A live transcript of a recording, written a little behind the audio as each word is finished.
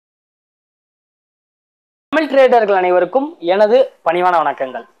தமிழ் ட்ரேடர்கள் அனைவருக்கும் எனது பணிவான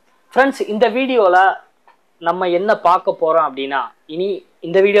வணக்கங்கள். ஃப்ரெண்ட்ஸ், இந்த வீடியோவில் நம்ம என்ன பார்க்க போகிறோம் அப்படின்னா, இனி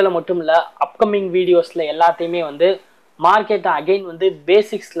இந்த வீடியோவில் மட்டும் இல்லை, அப்கமிங் வீடியோஸில் எல்லாத்தையுமே மார்க்கெட்டை அகைன்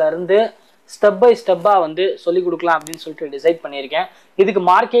பேசிக்ஸ்லேருந்து ஸ்டெப் பை ஸ்டெப்பாக சொல்லிக் கொடுக்கலாம் அப்படின்னு சொல்லிட்டு டிசைட் பண்ணியிருக்கேன். இதுக்கு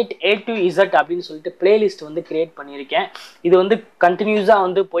மார்க்கெட் A to Z அப்படின்னு சொல்லிட்டு பிளேலிஸ்ட் கிரியேட் பண்ணியிருக்கேன். இது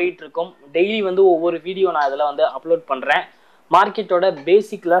கண்டினியூஸாக போயிட்டுருக்கும். டெய்லி ஒவ்வொரு வீடியோ நான் இதில் அப்லோட் பண்ணுறேன். மார்க்கெட்டோட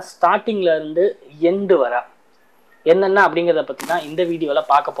பேசிக்கில் ஸ்டார்டிங்லேருந்து எண்டு வர என்னென்ன அப்படிங்கிறத பற்றி தான் இந்த வீடியோவில்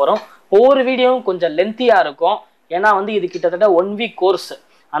பார்க்க போகிறோம். ஒவ்வொரு வீடியோவும் கொஞ்சம் லென்த்தியாக இருக்கும். ஏன்னா இது கிட்டத்தட்ட 1 வீக் கோர்ஸ்.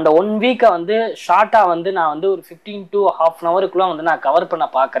 அந்த 1 வீக்கை ஷார்ட்டாக நான் ஒரு 15 to half an hourக்குள்ளே நான் கவர் பண்ண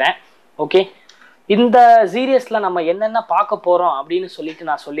பார்க்குறேன். ஓகே, இந்த சீரியஸில் நம்ம என்னென்ன பார்க்க போகிறோம் அப்படின்னு சொல்லிட்டு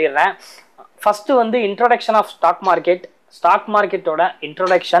நான் சொல்லிடுறேன். ஃபஸ்ட்டு இன்ட்ரோடக்ஷன் ஆஃப் ஸ்டாக் மார்க்கெட்டோட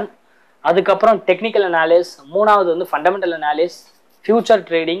இன்ட்ரோடக்ஷன், அதுக்கப்புறம் டெக்னிக்கல் அனாலிசிஸ், மூணாவது fundamental analysis, future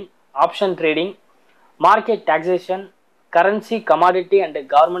trading, option trading, market taxation, currency, commodity and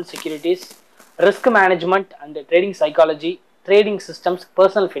government securities, risk management and trading psychology, trading systems,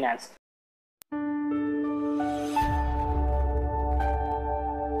 personal finance.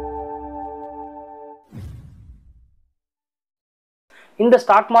 இந்த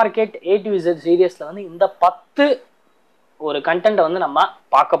stock market A to Z சீரியஸில் இந்த 10 ஒரு கண்டென்ட்டை நம்ம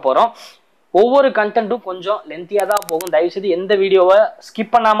பார்க்க போகிறோம். ஒவ்வொரு கண்டென்ட்டும் கொஞ்சம் லென்த்தியாக தான் போகும். தயவுசெய்து எந்த வீடியோவை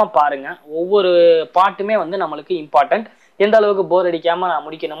ஸ்கிப் பண்ணாமல் பாருங்கள். ஒவ்வொரு பாட்டுமே நம்மளுக்கு இம்பார்ட்டண்ட். எந்த அளவுக்கு போர் அடிக்காமல் நான்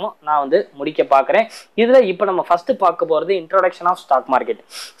முடிக்கணுமோ நான் முடிக்க பார்க்குறேன். இதில் இப்போ நம்ம ஃபஸ்ட்டு பார்க்க போகிறது introduction of stock market.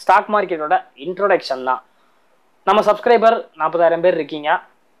 Stock மார்க்கெட்டோட இன்ட்ரோடக்ஷன் தான். நம்ம சப்ஸ்கிரைபர் 40,000 பேர் இருக்கீங்க.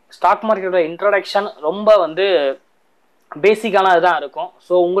 ஸ்டாக் மார்க்கெட்டோட இன்ட்ரோடக்ஷன் ரொம்ப பேசிக்கானது தான் இருக்கும்.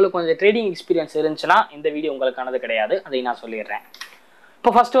 ஸோ உங்களுக்கு கொஞ்சம் ட்ரேடிங் எக்ஸ்பீரியன்ஸ் இருந்துச்சுன்னா இந்த வீடியோ உங்களுக்கானது கிடையாது, அதை நான் சொல்லிடுறேன்.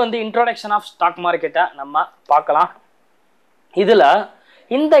 இப்போ ஃபஸ்ட்டு இன்ட்ரோடக்ஷன் ஆஃப் ஸ்டாக் மார்க்கெட்டை நம்ம பார்க்கலாம். இதில்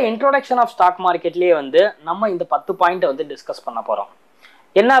இந்த இன்ட்ரோடக்ஷன் ஆஃப் ஸ்டாக் மார்க்கெட்லேயே நம்ம இந்த 10 பாயிண்ட்டை டிஸ்கஸ் பண்ண போகிறோம்.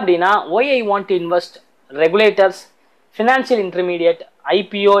 என்ன அப்படின்னா, Y I want to invest, regulators, financial intermediate,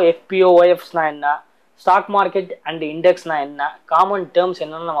 IPO, FPO, OFஸ்னா என்ன, ஸ்டாக் மார்க்கெட் அண்ட் இண்டெக்ஸ்னா என்ன, காமன் டேர்ம்ஸ்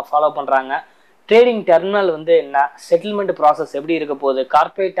என்னென்னு நம்ம ஃபாலோ பண்ணுறாங்க, ட்ரேடிங் டெர்மினல் என்ன, செட்டில்மெண்ட் ப்ராசஸ் எப்படி இருக்க போகுது,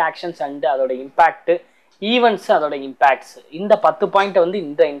 கார்பரேட் ஆக்ஷன்ஸ் அண்ட் அதோட இம்பேக்ட், ஈவெண்ட்ஸ் அதோட இம்பேக்ட்ஸ், இந்த 10 பாயிண்ட்டை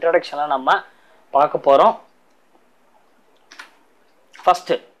இந்த இன்ட்ரோடக்ஷனில் நம்ம பார்க்க போகிறோம்.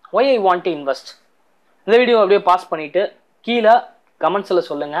 First, Y I want to invest. இந்த வீடியோ அப்படியே பாஸ் பண்ணிவிட்டு கீழே கமெண்ட்ஸில்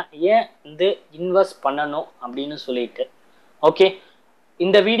சொல்லுங்கள் ஏன் இன்வெஸ்ட் பண்ணணும் அப்படின்னு சொல்லிட்டு. ஓகே,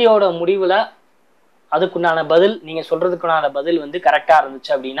 இந்த வீடியோவோட முடிவில் அதுக்குண்டான பதில், நீங்கள் சொல்கிறதுக்குண்டான பதில் கரெக்டாக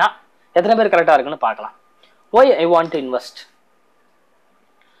இருந்துச்சு அப்படின்னா எத்தனை பேர் கரெக்டாக இருக்குன்னு பார்க்கலாம். Y I want to invest.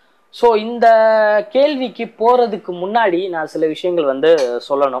 So இந்த கேள்விக்கு போகிறதுக்கு முன்னாடி நான் சில விஷயங்கள்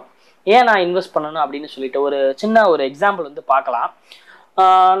சொல்லணும். ஏன் நான் இன்வெஸ்ட் பண்ணணும் அப்படின்னு சொல்லிட்டு ஒரு சின்ன ஒரு எக்ஸாம்பிள் பார்க்கலாம்.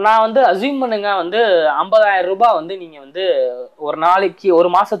 நான் அசியூம் பண்ணுங்க 50,000 ரூபாய் நீங்கள் ஒரு நாளைக்கு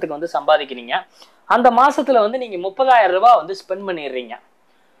ஒரு மாதத்துக்கு சம்பாதிக்கிறீங்க. அந்த மாதத்தில் நீங்கள் 30,000 ரூபாய் ஸ்பெண்ட் பண்ணிடுறீங்க.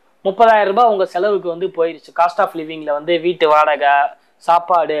 30,000 ரூபாய் உங்கள் செலவுக்கு போயிடுச்சு. காஸ்ட் ஆஃப் லிவிங்கில் வீட்டு வாடகை,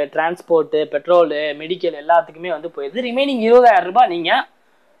 சாப்பாடு, டிரான்ஸ்போர்ட்டு, பெட்ரோலு, மெடிக்கல் எல்லாத்துக்குமே போயிடுது. ரிமைனிங் 20,000 ரூபாய் நீங்கள்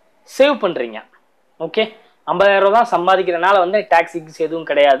சேவ் பண்ணுறீங்க. ஓகே, 50,000 ரூபா தான் சம்பாதிக்கிறனால டாக்ஸிக்ஸ் எதுவும்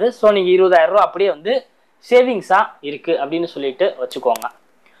கிடையாது. ஸோ நீங்கள் 20,000 ரூபா அப்படியே சேவிங்ஸாக இருக்குது அப்படின்னு சொல்லிட்டு வச்சுக்கோங்க.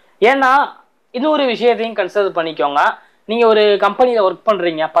 ஏன்னா இன்னொரு விஷயத்தையும் கன்சிடர் பண்ணிக்கோங்க. நீங்கள் ஒரு கம்பெனியில் ஒர்க்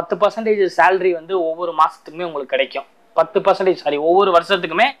பண்ணுறீங்க, 10% சேலரி ஒவ்வொரு மாதத்துக்குமே உங்களுக்கு கிடைக்கும். 10% ஒவ்வொரு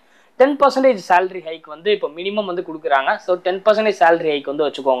வருஷத்துக்குமே 10% சேலரி ஹைக் இப்போ மினிமம் கொடுக்குறாங்க. ஸோ 10% சேலரி ஹைக்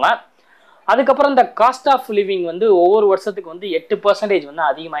வச்சுக்கோங்க. அதுக்கப்புறம் இந்த காஸ்ட் ஆஃப் லிவிங் ஒவ்வொரு வருஷத்துக்கு 8%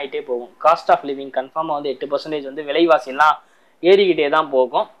 அதிகமாகிட்டே போகும். காஸ்ட் ஆஃப் லிவிங் கன்ஃபார்மாக 8% விலைவாசிலாம் ஏறிக்கிட்டே தான்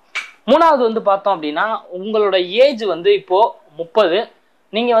போகும். மூணாவது பார்த்தோம் அப்படின்னா, உங்களோட ஏஜ் இப்போது 30,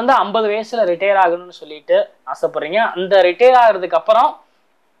 நீங்கள் 50 வயசில் ரிட்டையர் ஆகணும்னு சொல்லிட்டு ஆசைப்பட்றீங்க. அந்த ரிட்டையர் ஆகிறதுக்கு அப்புறம்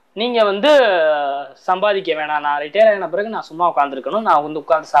நீங்கள் சம்பாதிக்க வேணாம், நான் ரிட்டையர் ஆகின பிறகு நான் சும்மா உட்காந்துருக்கணும், நான்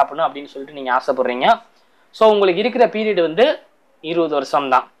உட்காந்து சாப்பிடணும் அப்படின்னு சொல்லிட்டு நீங்கள் ஆசைப்பட்றீங்க. ஸோ உங்களுக்கு இருக்கிற பீரியட் 20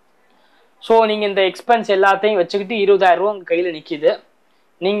 வருஷம் தான். ஸோ நீங்கள் இந்த எக்ஸ்பென்ஸ் எல்லாத்தையும் வச்சுக்கிட்டு 20,000 ரூபா உங்கள் கையில் நிற்கிது.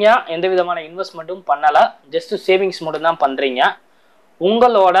 நீங்கள் எந்த விதமான இன்வெஸ்ட்மெண்ட்டும் பண்ணலை, ஜஸ்ட் சேவிங்ஸ் மட்டும் தான் பண்ணுறீங்க.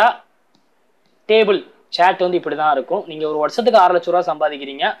 உங்களோட டேபிள் சேட் இப்படி தான் இருக்கும். நீங்கள் ஒரு வருஷத்துக்கு 6 லட்ச ரூபா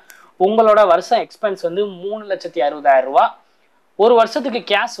சம்பாதிக்கிறீங்க. உங்களோட வருஷம் எக்ஸ்பென்ஸ் 3,60,60,000 ரூபா. ஒரு வருஷத்துக்கு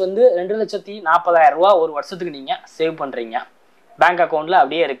கேஷ் 2,40,000 ரூபா ஒரு வருஷத்துக்கு நீங்கள் சேவ் பண்ணுறீங்க. பேங்க் அக்கௌண்ட்டில்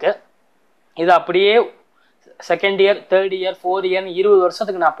அப்படியே இருக்குது. இது அப்படியே second year, third year, 4 year, 20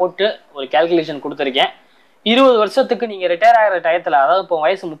 வருஷத்துக்கு நான் போட்டு ஒரு கேல்குலேஷன் கொடுத்துருக்கேன். 20 வருஷத்துக்கு நீங்கள் ரிட்டையர் ஆகிற டயத்தில், அதாவது இப்போ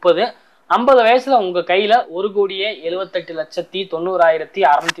வயசு 30, 50 வயசில் உங்கள் கையில்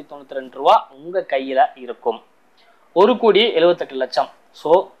 1,78,90,692 ரூபா உங்கள் கையில் இருக்கும். 1,78,00,000.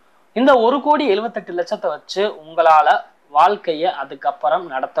 ஸோ இந்த 1,78,00,000 வச்சு உங்களால வாழ்க்கையை அதுக்கப்புறம்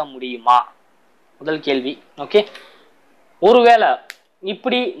நடத்த முடியுமா? முதல் கேள்வி. ஓகே, ஒருவேளை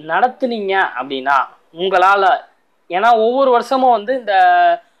இப்படி நடத்துனீங்க அப்படின்னா உங்களால, ஏன்னா ஒவ்வொரு வருஷமும் வந்து இந்த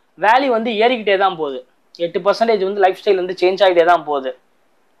வேல்யூ வந்து ஏறிக்கிட்டே தான் போகுது. 8% வந்து லைஃப் ஸ்டைல் வந்து சேஞ்ச் ஆகிட்டே தான் போகுது.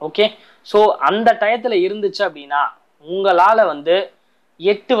 ஓகே, ஸோ அந்த டயத்தில் இருந்துச்சு அப்படின்னா உங்களால் வந்து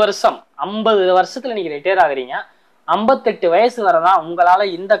 8 வருஷம் 50 வருஷத்தில் நீங்கள் ரிட்டையர் ஆகுறீங்க, 58 வயசு வரை தான்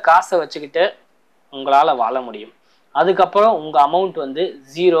உங்களால் இந்த காசை வச்சுக்கிட்டு உங்களால் வாழ முடியும். அதுக்கப்புறம் உங்கள் அமௌண்ட் வந்து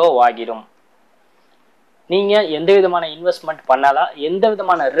 0 ஆகிடும். நீங்கள் எந்த விதமான இன்வெஸ்ட்மெண்ட் பண்ணலாம், எந்த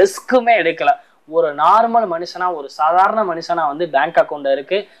விதமான ரிஸ்க்குமே எடுக்கலை. ஒரு நார்மல் மனுஷனா, ஒரு சாதாரண மனுஷனா வந்து பேங்க் அக்கௌண்ட்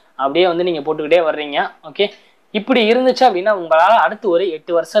இருக்குது, அப்படியே வந்து நீங்கள் போட்டுக்கிட்டே வர்றீங்க. ஓகே, இப்படி இருந்துச்சு அப்படின்னா உங்களால் அடுத்து ஒரு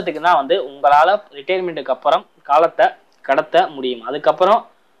 8 வருஷத்துக்கு தான் வந்து உங்களால் ரிட்டையர்மெண்ட்டுக்கு அப்புறம் காலத்தை கடத்த முடியும். அதுக்கப்புறம்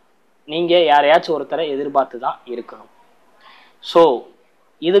நீங்கள் யாரையாச்சும் ஒருத்தரை எதிர்பார்த்து தான் இருக்கணும். ஸோ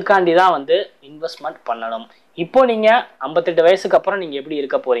இதுக்காண்டி தான் வந்து இன்வெஸ்ட்மெண்ட் பண்ணணும். இப்போ நீங்கள் 58 வயசுக்கு அப்புறம் நீங்கள் எப்படி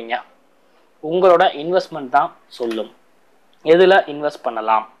இருக்க போகிறீங்க, உங்களோட இன்வெஸ்ட்மெண்ட் தான் சொல்லும் எதில் இன்வெஸ்ட்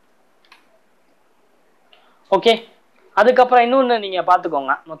பண்ணலாம். ஓகே, அதுக்கப்புறம் இன்னொன்று நீங்கள்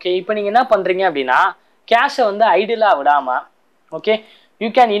பார்த்துக்கோங்க. ஓகே, இப்போ நீங்கள் என்ன பண்ணுறீங்க அப்படின்னா கேஷை வந்து ஐடியலாக விடாமல், okay, you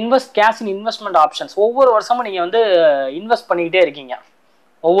can invest cash in investment options. ஒவ்வொரு வருஷமும் நீங்கள் வந்து இன்வெஸ்ட் பண்ணிக்கிட்டே இருக்கீங்க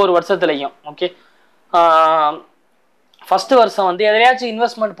ஒவ்வொரு வருஷத்துலையும். ஓகே, ஃபஸ்ட்டு வருஷம் வந்து எதுலையாச்சும்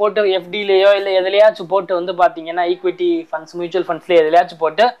இன்வெஸ்ட்மெண்ட் போட்டு எஃப்டிலேயோ இல்லை எதுலையாச்சும் போட்டு வந்து பார்த்தீங்கன்னா ஈக்விட்டி ஃபண்ட்ஸ், மியூச்சுவல் ஃபண்ட்ஸ்லேயே எதுலையாச்சும்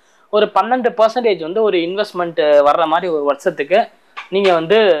போட்டு ஒரு 12% வந்து ஒரு இன்வெஸ்ட்மெண்ட் வர்ற மாதிரி ஒரு வருஷத்துக்கு நீங்கள்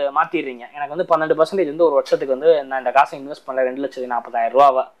வந்து மாற்றிடுறீங்க. எனக்கு வந்து 12% வந்து ஒரு வருஷத்துக்கு வந்து நான் இந்த காசை இன்வெஸ்ட் பண்ணல 2,40,000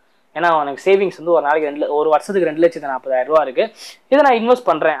 ரூபாவை. ஏன்னா எனக்கு சேவிங்ஸ் வந்து ஒரு நாளைக்கு ஒரு வருஷத்துக்கு 2,40,000 ரூபா இருக்குது, இதை நான் இன்வெஸ்ட்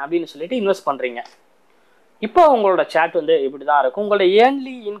பண்ணுறேன் அப்படின்னு சொல்லிட்டு இன்வெஸ்ட் பண்ணுறீங்க. இப்போ உங்களோட சாட் வந்து இப்படி தான் இருக்கும். உங்களோட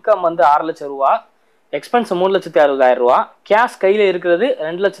இயர்லி இன்கம் வந்து 6 லட்சம் ரூபா, எக்ஸ்பென்ஸ் 3,60,000 ரூபா, கேஷ் கையில் இருக்கிறது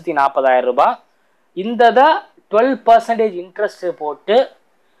 2,40,000 ரூபா. இந்த 12% இன்ட்ரெஸ்ட் போட்டு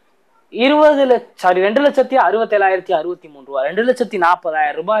 2,67,63 ரூபா,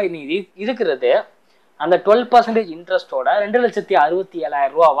 2,40,000 ரூபாய் நீ இருக்கிறது அந்த 12% இன்ட்ரெஸ்டோட 2,67,000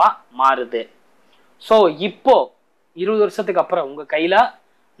 ரூபாவா மாறுது. ஸோ இப்போ 20 வருஷத்துக்கு அப்புறம் உங்க கையில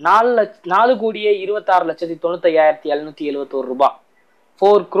 4,26,95,771 ரூபா,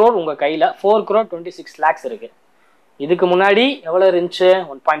 4 crore உங்க கையில 4,26 lakhs இருக்கு. இதுக்கு முன்னாடி எவ்வளவு இருந்துச்சு?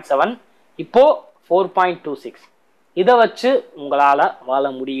 1.7, இப்போ 4.26. இதை வச்சு உங்களால வாழ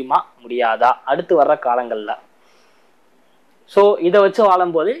முடியுமா முடியாதா அடுத்து வர்ற காலங்கள்ல? ஸோ இதை வச்சு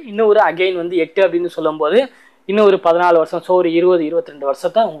வாழும்போது இன்னும் ஒரு அகெயின் வந்து 8 அப்படின்னு சொல்லும்போது இன்னும் ஒரு 14 வருஷம், ஸோ ஒரு 20-22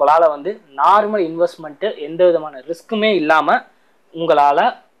 வருஷத்தை உங்களால் வந்து நார்மல் இன்வெஸ்ட்மெண்ட்டு எந்த விதமான ரிஸ்க்குமே இல்லாமல் உங்களால்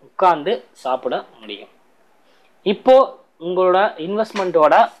உட்கார்ந்து சாப்பிட முடியும். இப்போ உங்களோட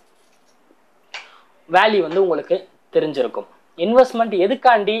இன்வெஸ்ட்மெண்ட்டோட வேல்யூ வந்து உங்களுக்கு தெரிஞ்சிருக்கும். இன்வெஸ்ட்மெண்ட்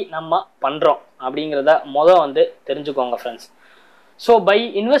எதுக்காண்டி நம்ம பண்ணுறோம் அப்படிங்கிறத வந்து தெரிஞ்சுக்கோங்க friends. So by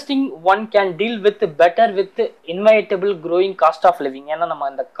investing one can deal with better with இன்வைட்டபிள் growing cost of living. ஏன்னா நம்ம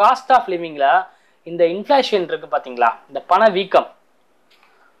இந்த காஸ்ட் ஆஃப் லிவிங்கில் இந்த இன்ஃப்ளேஷன் இருக்கு பார்த்தீங்களா, இந்த பண வீக்கம்.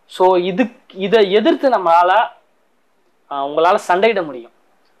 ஸோ இதை எதிர்த்து நம்மளால் உங்களால் சண்டையிட முடியும்.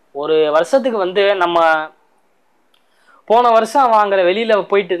 ஒரு வருஷத்துக்கு வந்து நம்ம போன வருஷம் வாங்குற வெளியில்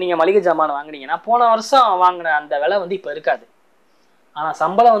போயிட்டு நீங்கள் மளிகை ஜாமான் வாங்கினீங்கன்னா போன வருஷம் வாங்கின அந்த விலை வந்து இப்போ இருக்காது. ஆனால்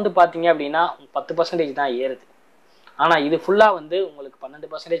சம்பளம் வந்து பார்த்தீங்க அப்படின்னா 10% தான் ஏறுது. ஆனால் இது ஃபுல்லாக வந்து உங்களுக்கு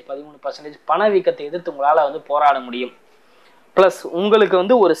 12%, 13% பண வீக்கத்தை எதிர்த்து உங்களால் வந்து போராட முடியும். ப்ளஸ் உங்களுக்கு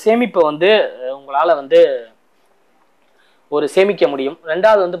வந்து ஒரு சேமிப்பை வந்து உங்களால் வந்து ஒரு சேமிக்க முடியும்.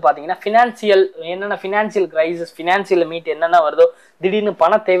 ரெண்டாவது வந்து பார்த்தீங்கன்னா ஃபினான்சியல், என்னென்ன ஃபினான்சியல் கிரைசிஸ், ஃபினான்சியல் மீட் என்னென்ன வருதோ, திடீர்னு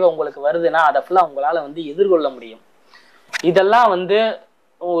பண தேவை உங்களுக்கு வருதுன்னா அதை ஃபுல்லாக உங்களால் வந்து எதிர்கொள்ள முடியும். இதெல்லாம் வந்து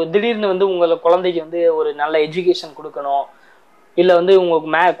திடீர்னு வந்து உங்களை குழந்தைக்கு வந்து ஒரு நல்ல எஜுகேஷன் கொடுக்கணும், இல்லை வந்து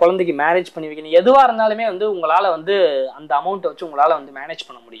உங்கள் குழந்தைக்கு மேரேஜ் பண்ணி வைக்கணும், எதுவாக இருந்தாலுமே வந்து உங்களால் வந்து அந்த அமௌண்ட்டை வச்சு உங்களால் வந்து மேனேஜ்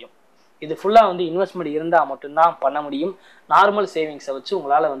பண்ண முடியும். இது ஃபுல்லாக வந்து இன்வெஸ்ட்மெண்ட் இருந்தால் மட்டும்தான் பண்ண முடியும். நார்மல் சேவிங்ஸை வச்சு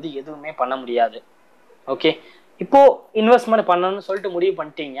உங்களால் வந்து எதுவுமே பண்ண முடியாது. ஓகே, இப்போது இன்வெஸ்ட்மெண்ட் பண்ணணும்னு சொல்லிட்டு முடிவு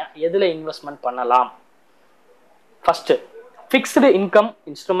பண்ணிட்டீங்க. எதில் இன்வெஸ்ட்மெண்ட் பண்ணலாம்? First fixed income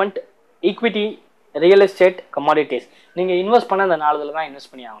instrument, equity, real estate, commodities. நீங்கள் இன்வெஸ்ட் பண்ண இந்த 4 தான்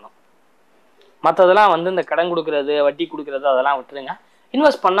இன்வெஸ்ட் பண்ணி ஆகணும். மற்றதெல்லாம் வந்து இந்த கடன் கொடுக்குறது, வட்டி கொடுக்குறது அதெல்லாம் விட்டுருங்க.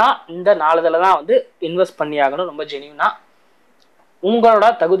 இன்வெஸ்ட் பண்ணால் இந்த 4 தான் வந்து இன்வெஸ்ட் பண்ணி ஆகணும். ரொம்ப ஜெனியூனாக உங்களோட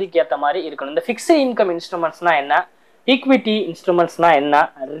தகுதிக்கு ஏற்ற மாதிரி இருக்கணும். இந்த ஃபிக்ஸ்டு இன்கம் இன்ஸ்ட்ருமெண்ட்ஸ்னால் என்ன, ஈக்விட்டி இன்ஸ்ட்ருமெண்ட்ஸ்னால் என்ன,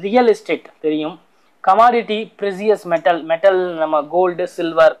 ரியல் எஸ்டேட் தெரியும், கமாடிட்டி, ப்ரெசியஸ் மெட்டல் நம்ம கோல்டு,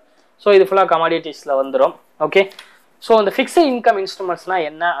 சில்வர், ஸோ இது ஃபுல்லாக கமாடிட்டிஸில் வந்துடும். ஓகே, ஸோ இந்த ஃபிக்ஸ்டு இன்கம் இன்ஸ்ட்ருமெண்ட்ஸ்னால்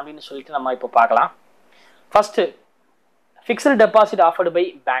என்ன அப்படின்னு சொல்லிட்டு நம்ம இப்போ பார்க்கலாம். First fixed deposit offered by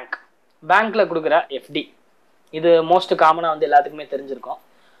பேங்க்கில் கொடுக்குற எஃப்டி. இது மோஸ்ட் காமனாக வந்து எல்லாத்துக்குமே தெரிஞ்சிருக்கும்.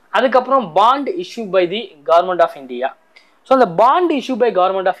 அதுக்கப்புறம் bond issue by the government of India. So அந்த bond issue by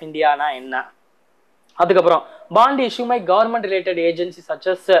government of Indiana என்ன? அதுக்கப்புறம் bond issue by government related agency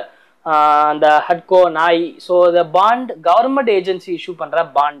சச்சஸ் அந்த ஹட்கோ நாய். So the bond government agency issue பண்ற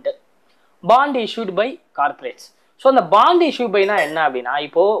bond issued by corporates. So அந்த bond issue பைனா என்ன அப்படின்னா,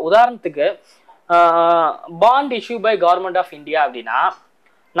 இப்போ உதாரணத்துக்கு bond issue by government of India அப்படின்னா,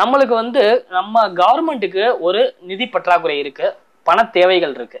 நம்மளுக்கு வந்து நம்ம கவர்மெண்ட்டுக்கு ஒரு நிதி பற்றாக்குறை இருக்கு, பண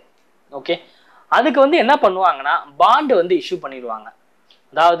தேவைகள் இருக்கு. ஓகே, அதுக்கு வந்து என்ன பண்ணுவாங்கன்னா பாண்டு வந்து இஷ்யூ பண்ணிடுவாங்க.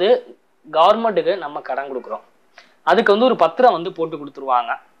 அதாவது கவர்மெண்ட்டுக்கு நம்ம கடன் கொடுக்குறோம், அதுக்கு வந்து ஒரு பத்திரம் வந்து போட்டு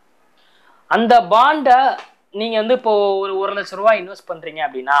கொடுத்துருவாங்க. அந்த பாண்டை நீங்க வந்து இப்போ ஒரு 1 லட்ச ரூபாய் இன்வெஸ்ட் பண்றீங்க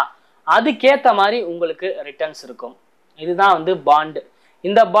அப்படின்னா அதுக்கேற்ற மாதிரி உங்களுக்கு ரிட்டர்ன்ஸ் இருக்கும். இதுதான் வந்து பாண்டு.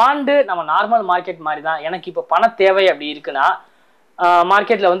 இந்த பாண்டு நம்ம நார்மல் மார்க்கெட் மாதிரி தான். எனக்கு இப்போ பண தேவை அப்படி இருக்குன்னா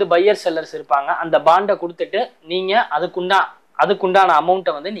மார்க்கெட்ல வந்து பையர் செல்லர்ஸ் இருப்பாங்க. அந்த பாண்டை கொடுத்துட்டு நீங்க அதுக்குண்டான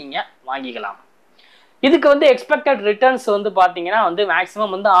அமௌண்ட்டை வந்து நீங்க வாங்கிக்கலாம். இதுக்கு வந்து எக்ஸ்பெக்டட் ரிட்டர்ன்ஸ் வந்து பார்த்தீங்கன்னா வந்து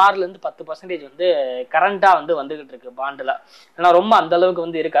மேக்ஸிமம் வந்து 6லேருந்து 10% வந்து கரண்டாக வந்து வந்துகிட்டு இருக்கு பாண்டில். ஏன்னா ரொம்ப அந்த அளவுக்கு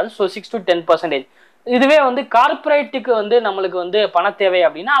வந்து இருக்காது. So 6 to 10%. இதுவே வந்து கார்பரேட்டுக்கு வந்து நம்மளுக்கு வந்து பண தேவை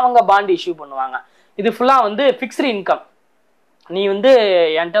அப்படின்னா அவங்க பாண்ட் இஷ்யூ பண்ணுவாங்க. இது ஃபுல்லாக வந்து ஃபிக்ஸ்டு இன்கம். நீ வந்து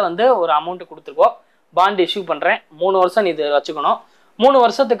என்கிட்ட வந்து ஒரு அமௌண்ட் கொடுத்துருக்கோ, பாண்ட் இஷ்யூ பண்ணுறேன், 3 வருஷம் நீ இது வச்சுக்கணும், 3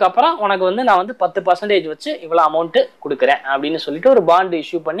 வருஷத்துக்கு அப்புறம் உனக்கு வந்து நான் வந்து 10% வச்சு இவ்வளோ அமௌண்ட்டு கொடுக்குறேன் அப்படின்னு சொல்லிட்டு ஒரு பாண்ட்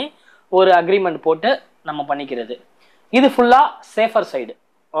இஷ்யூ பண்ணி ஒரு அக்ரிமெண்ட் போட்டு நம்ம பண்ணிக்கிறது. இது ஃபுல்லாக சேஃபர் சைடு,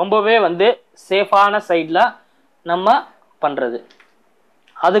 ரொம்பவே வந்து சேஃபான சைடில் நம்ம பண்ணுறது.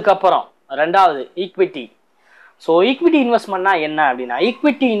 அதுக்கப்புறம் ரெண்டாவது ஈக்விட்டி. ஸோ ஈக்விட்டி இன்வெஸ்ட்மெண்ட்னா என்ன அப்படின்னா,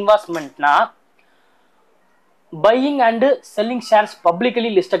 equity இன்வெஸ்ட்மெண்ட்னா buying and selling shares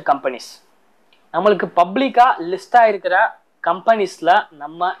publicly listed companies. நம்மளுக்கு பப்ளிக்காக லிஸ்டாக இருக்கிற கம்பெனிஸில்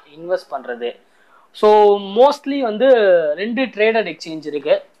நம்ம இன்வெஸ்ட் பண்ணுறது. ஸோ மோஸ்ட்லி வந்து 2 ட்ரேடட் எக்ஸ்சேஞ்ச்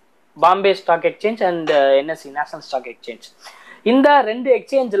இருக்குது, Bombay stock exchange and NSC national stock exchange. இந்த 2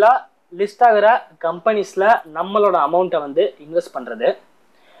 எக்ஸ்சேஞ்சில் லிஸ்ட் ஆகிற கம்பெனிஸில் நம்மளோட அமௌண்ட்டை வந்து இன்வெஸ்ட் பண்ணுறது.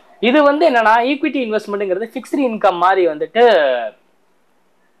 இது வந்து என்னன்னா ஈக்விட்டி இன்வெஸ்ட்மெண்ட்டுங்கிறது ஃபிக்ஸ்டு இன்கம் மாதிரி வந்துட்டு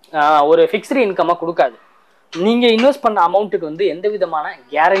ஒரு ஃபிக்ஸ்டு இன்கம்மாக கொடுக்காது. நீங்கள் இன்வெஸ்ட் பண்ண அமௌண்ட்டுக்கு வந்து எந்த விதமான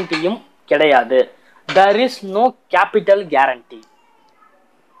கேரண்டியும் கிடையாது. there is no capital guarantee.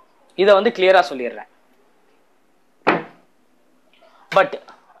 இதை வந்து கிளியராக சொல்லிடுறேன். பட்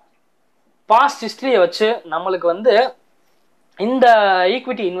பாஸ்ட் ஹிஸ்டரியை வச்சு நம்மளுக்கு வந்து இந்த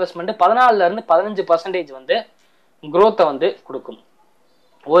ஈக்விட்டி இன்வெஸ்ட்மெண்ட் 14லேருந்து 15% வந்து குரோத்தை வந்து கொடுக்கும்.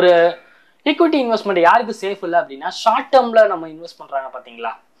 ஒரு ஈக்விட்டி இன்வெஸ்ட்மெண்ட் யாருக்கு சேஃப் இல்லை அப்படின்னா, ஷார்ட் டேர்மில் நம்ம இன்வெஸ்ட் பண்ணுறாங்க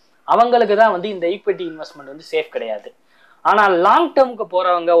பார்த்தீங்களா, அவங்களுக்கு தான் வந்து இந்த ஈக்விட்டி இன்வெஸ்ட்மெண்ட் வந்து சேஃப் கிடையாது. ஆனால் லாங் டேர்முக்கு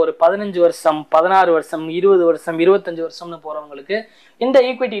போகிறவங்க, ஒரு 15 வருஷம் 16 வருஷம் 20 வருஷம் 25 வருஷம்னு போகிறவங்களுக்கு இந்த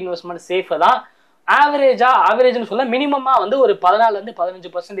ஈக்விட்டி இன்வெஸ்ட்மெண்ட் சேஃபை தான். ஆவரேஜ்னு சொல்ல மினிமமாக வந்து ஒரு 14லேருந்து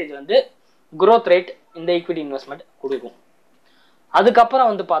 15% வந்து growth ரேட் இந்த ஈக்விட்டி இன்வெஸ்ட்மெண்ட் கொடுக்கும். அதுக்கப்புறம்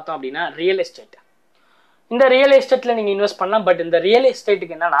வந்து பார்த்தோம் அப்படின்னா ரியல் எஸ்டேட். இந்த ரியல் எஸ்டேட்டில் நீங்கள் இன்வெஸ்ட் பண்ணலாம். பட் இந்த ரியல்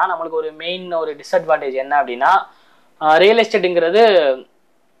எஸ்டேட்டுக்கு என்னன்னா நம்மளுக்கு ஒரு மெயின் ஒரு டிஸ்அட்வான்டேஜ் என்ன அப்படின்னா, ரியல் எஸ்டேட்டுங்கிறது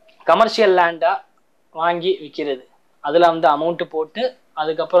கமர்ஷியல் லேண்டாக வாங்கி விற்கிறது, அதில் வந்து அமௌண்ட்டு போட்டு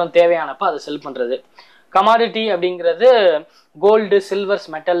அதுக்கப்புறம் தேவையானப்போ அதை செல் பண்ணுறது. கமாடிட்டி அப்படிங்கிறது கோல்டு சில்வர்ஸ்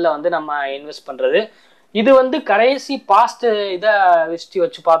மெட்டலில் வந்து நம்ம இன்வெஸ்ட் பண்ணுறது. இது வந்து கடைசி பாஸ்ட் இதை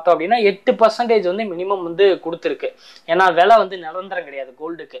வச்சு பார்த்தோம் அப்படின்னா 8% வந்து மினிமம் வந்து கொடுத்துருக்கு. ஏன்னா விலை வந்து நிரந்தரம் கிடையாது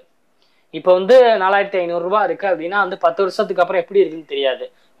கோல்டுக்கு. இப்போ வந்து 4500 ரூபா இருக்குது அப்படின்னா வந்து 10 வருஷத்துக்கு அப்புறம் எப்படி இருக்குன்னு தெரியாது.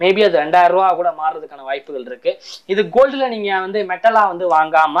 மேபி அது 2000 ரூபா கூட மாறுறதுக்கான வாய்ப்புகள் இருக்குது. இது கோல்டில் நீங்கள் வந்து மெட்டலாக வந்து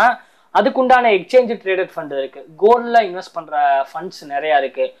வாங்காமல் அதுக்குண்டான எக்ஸ்சேஞ்ச் ட்ரேடட் ஃபண்ட் இருக்குது. கோல்டில் இன்வெஸ்ட் பண்ணுற ஃபண்ட்ஸ் நிறையா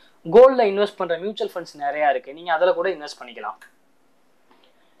இருக்குது. கோல்டில் இன்வெஸ்ட் பண்ணுற மியூச்சுவல் ஃபண்ட்ஸ் நிறையா இருக்குது. நீங்கள் அதில் கூட இன்வெஸ்ட் பண்ணிக்கலாம்.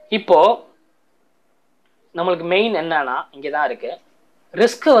 இப்போது நம்மளுக்கு மெயின் என்னன்னா இங்கே தான் இருக்குது.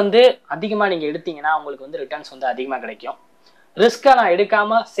 ரிஸ்க்கு வந்து அதிகமாக நீங்கள் எடுத்தீங்கன்னா உங்களுக்கு வந்து ரிட்டர்ன்ஸ் வந்து அதிகமாக கிடைக்கும். ரிஸ்க்கை நான்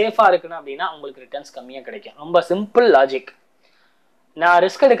எடுக்காமல் சேஃபாக இருக்கணும் அப்படின்னா உங்களுக்கு ரிட்டர்ன்ஸ் கம்மியாக கிடைக்கும். ரொம்ப சிம்பிள் லாஜிக். நான்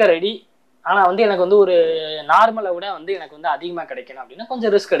ரிஸ்க் எடுக்க ரெடி, ஆனால் வந்து எனக்கு வந்து ஒரு நார்மலை விட வந்து எனக்கு வந்து அதிகமாக கிடைக்கணும் அப்படின்னா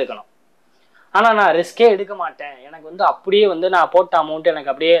கொஞ்சம் ரிஸ்க் எடுக்கணும். ஆனால் நான் ரிஸ்கே எடுக்க மாட்டேன், எனக்கு வந்து அப்படியே வந்து நான் போட்ட அமௌண்ட்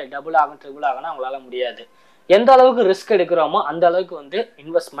எனக்கு அப்படியே டபுள் ஆகும் ட்ரிபிள் ஆகும்னா அவங்களால முடியாது. எந்த அளவுக்கு ரிஸ்க் எடுக்கிறோமோ அந்த அளவுக்கு வந்து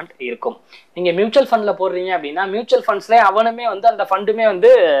இன்வெஸ்ட்மெண்ட் இருக்கும். நீங்கள் மியூச்சுவல் ஃபண்டில் போடுறீங்க அப்படின்னா மியூச்சுவல் ஃபண்ட்ஸ்லேயே அவனுமே வந்து அந்த ஃபண்டுமே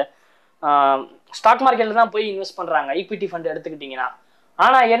வந்து ஸ்டாக் மார்க்கெட்டில் தான் போய் இன்வெஸ்ட் பண்ணுறாங்க, ஈக்விட்டி ஃபண்ட் எடுத்துக்கிட்டிங்கன்னா.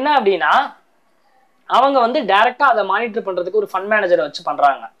 ஆனால் என்ன அப்படின்னா அவங்க வந்து டைரெக்டாக அதை மானிட்டர் பண்ணுறதுக்கு ஒரு ஃபண்ட் மேனேஜரை வச்சு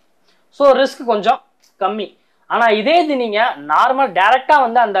பண்ணுறாங்க. ஸோ ரிஸ்க் கொஞ்சம் கம்மி. ஆனால் இதே இது நீங்கள் நார்மல் டைரெக்டாக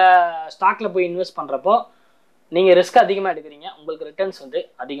வந்து அந்த ஸ்டாக்கில் போய் இன்வெஸ்ட் பண்ணுறப்போ நீங்கள் ரிஸ்க் அதிகமாக எடுக்கிறீங்க, உங்களுக்கு ரிட்டர்ன்ஸ் வந்து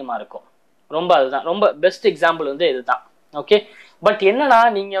அதிகமாக இருக்கும். அதுதான் ரொம்ப பெஸ்ட் எக்ஸாம்பிள் வந்து இதுதான். ஓகே, பட் என்னன்னா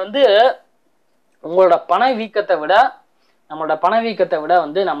நீங்கள் வந்து உங்களோட பண வீக்கத்தை விட நம்மளோட பணவீக்கத்தை விட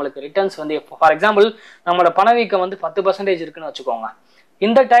வந்து நம்மளுக்கு ரிட்டர்ன்ஸ் வந்து ஃபார் எக்ஸாம்பிள் நம்மளோட பணவீக்கம் வந்து 10% இருக்குன்னு வச்சுக்கோங்க.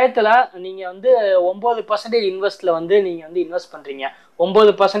 இந்த டயத்துல நீங்க வந்து 9% இன்வெஸ்ட்ல வந்து நீங்க வந்து இன்வெஸ்ட் பண்றீங்க.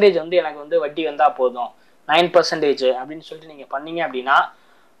 9% வந்து எனக்கு வந்து வட்டி வந்தா போதும், 9% அப்படின்னு சொல்லிட்டு நீங்க பண்ணீங்க அப்படின்னா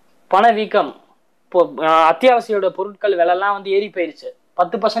பணவீக்கம் இப்போ அத்தியாவசியோட பொருட்கள் விலைலாம் வந்து ஏறி போயிடுச்சு,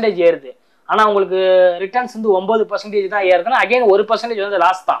 10% ஏறுது. ஆனா உங்களுக்கு ரிட்டர்ன்ஸ் வந்து 9% தான் ஏறுதுன்னா அகைன் 1% வந்து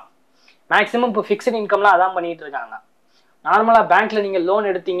லாஸ் தான். மேக்ஸிமம் இப்போ ஃபிக்ஸ்ட் இன்கம்லாம் அதான் பண்ணிட்டு இருக்காங்க. நார்மலா பேங்க்ல நீங்க லோன்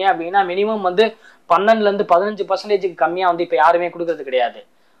எடுத்தீங்க அப்படின்னா மினிமம் வந்து 12% 15% கம்மியா வந்து இப்போ யாருமே கொடுக்கறது கிடையாது.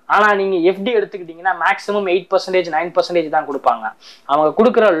 ஆனா நீங்க எஃப்டி எடுத்துக்கிட்டீங்கன்னா மேக்ஸிமம் 8% 9% தான் கொடுப்பாங்க அவங்க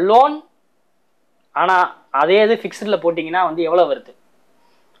கொடுக்குற லோன். ஆனா அதே இது ஃபிக்ஸ்ட்ல போட்டீங்கன்னா வந்து எவ்வளவு வருது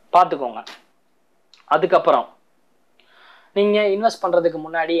பார்த்துக்கோங்க. அதுக்கப்புறம் நீங்க இன்வெஸ்ட் பண்றதுக்கு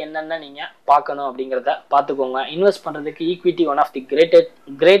முன்னாடி என்னென்ன நீங்க பார்க்கணும் அப்படிங்கிறத பார்த்துக்கோங்க. இன்வெஸ்ட் பண்றதுக்கு equity one of the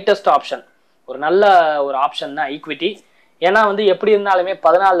greatest option, ஒரு நல்ல ஒரு ஆப்ஷன் தான் ஈக்விட்டி. ஏன்னா வந்து எப்படி இருந்தாலுமே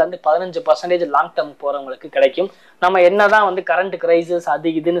 14% 15% லாங் டேர்ம் போறவங்களுக்கு கிடைக்கும். நம்ம என்னதான் வந்து கரண்ட் கிரைசிஸ் அது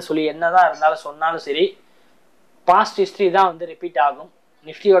இதுன்னு சொல்லி என்னதான் இருந்தாலும் சொன்னாலும் சரி, பாஸ்ட் ஹிஸ்ட்ரி தான் வந்து ரிப்பீட் ஆகும்.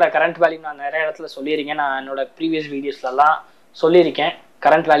 நிஃப்டியோட கரண்ட் வேல்யூ நான் நிறைய இடத்துல சொல்லியிருக்கேன், நான் என்னோட ப்ரீவியஸ் வீடியோஸ்லாம் சொல்லியிருக்கேன்.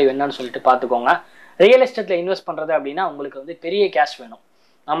 கரண்ட் வேல்யூ என்னன்னு சொல்லிட்டு பார்த்துக்கோங்க. ரியல் எஸ்டேட்ல இன்வெஸ்ட் பண்றது அப்படின்னா உங்களுக்கு வந்து பெரிய கேஷ் வேணும்.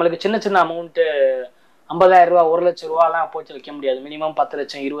 நம்மளுக்கு சின்ன சின்ன அமௌண்ட்டு 50,000 ரூபா 1 லட்சம் ரூபாலாம் போட்டு வைக்க முடியாது. மினிமம் 10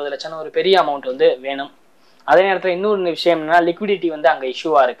 லட்சம் 20 லட்சம் ஒரு பெரிய அமௌண்ட் வந்து வேணும். அதே நேரத்தில் இன்னொரு விஷயம் என்னன்னா லிக்விடிட்டி வந்து அங்கே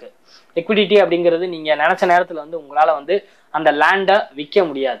இஷ்யூவா இருக்கு. லிக்விடிட்டி அப்படிங்கிறது நீங்க நினைச்ச நேரத்தில் வந்து உங்களால வந்து அந்த லேண்டை விற்க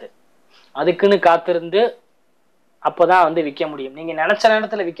முடியாது. அதுக்குன்னு காத்திருந்து அப்போதான் வந்து விற்க முடியும். நீங்க நினைச்ச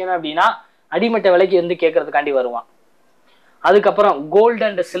நேரத்தில் விற்கணும் அப்படின்னா அடிமட்ட விலைக்கு வந்து கேட்கறதுக்காண்டி வருவான். அதுக்கப்புறம் கோல்டு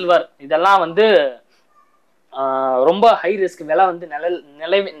அண்ட் சில்வர் இதெல்லாம் வந்து ரொம்ப ஹை ரிஸ்க். விலை வந்து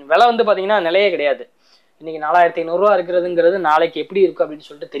விலை வந்து பார்த்தீங்கன்னா நிலையே கிடையாது. இன்னைக்கு 4,500 ரூபா இருக்கிறதுங்கிறது நாளைக்கு எப்படி இருக்கும் அப்படின்னு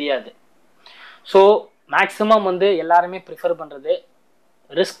சொல்லிட்டு தெரியாது. ஸோ மேக்ஸிமம் வந்து எல்லாருமே ப்ரிஃபர் பண்ணுறது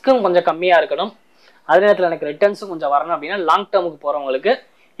ரிஸ்க்கும் கொஞ்சம் கம்மியாக இருக்கணும், அதே நேரத்தில் எனக்கு ரிட்டர்ன்ஸும் கொஞ்சம் வரணும் அப்படின்னா லாங் டேர்முக்கு போகிறவங்களுக்கு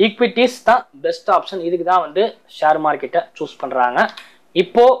ஈக்விட்டிஸ் தான் பெஸ்ட் ஆப்ஷன். இதுக்கு தான் வந்து ஷேர் மார்க்கெட்டை சூஸ் பண்ணுறாங்க.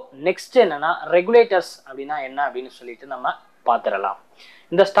 இப்போ நெக்ஸ்ட் என்னன்னா ரெகுலேட்டர்ஸ் அப்படின்னா என்ன அப்படின்னு சொல்லிட்டு நம்ம பார்த்துடலாம்.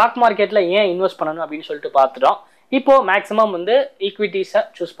 இந்த ஸ்டாக் மார்க்கெட்டில் ஏன் இன்வெஸ்ட் பண்ணணும் அப்படின்னு சொல்லிட்டு பார்த்துட்டோம். இப்போ மேக்ஸிமம் வந்து ஈக்விட்டிஸை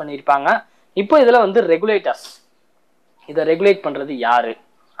சூஸ் பண்ணியிருப்பாங்க. இப்போ இதில் வந்து ரெகுலேட்டர்ஸ், இதை ரெகுலேட் பண்ணுறது யாரு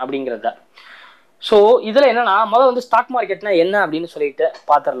அப்படிங்கிறத. ஸோ இதில் என்னன்னா முதல்ல வந்து ஸ்டாக் மார்க்கெட்னா என்ன அப்படின்னு சொல்லிட்டு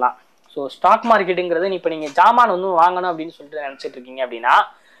பார்த்துடலாம். ஸோ ஸ்டாக் மார்க்கெட்டுங்கிறது இப்போ நீங்கள் ஜாமான் வந்து வாங்கணும் அப்படின்னு சொல்லிட்டு நினச்சிட்டு இருக்கீங்க அப்படின்னா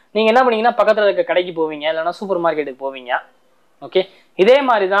நீங்கள் என்ன பண்ணீங்கன்னா பக்கத்தில் இருக்க கடைக்கு போவீங்க, இல்லைன்னா சூப்பர் மார்க்கெட்டுக்கு போவீங்க. ஓகே, இதே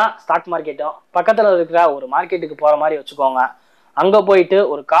மாதிரி தான் ஸ்டாக் மார்க்கெட்டும். பக்கத்தில் இருக்கிற ஒரு மார்க்கெட்டுக்கு போகிற மாதிரி வச்சுக்கோங்க. அங்கே போயிட்டு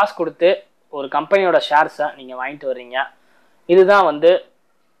ஒரு காசு கொடுத்து ஒரு கம்பெனியோட ஷேர்ஸை நீங்கள் வாங்கிட்டு வர்றீங்க. இதுதான் வந்து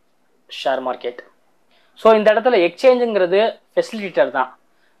ஷேர் மார்க்கெட். ஸோ இந்த இடத்துல எக்ஸ்சேஞ்சுங்கிறது ஃபெசிலிட்டேட்டர் தான்.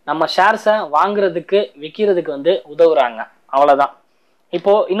 நம்ம ஷேர்ஸை வாங்குறதுக்கு விற்கிறதுக்கு வந்து உதவுறாங்க, அவ்வளோதான்.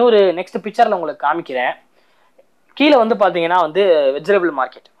 இப்போது இன்னொரு நெக்ஸ்ட் பிக்சரில் உங்களுக்கு காமிக்கிறேன். கீழே வந்து பார்த்தீங்கன்னா வந்து வெஜிடபிள்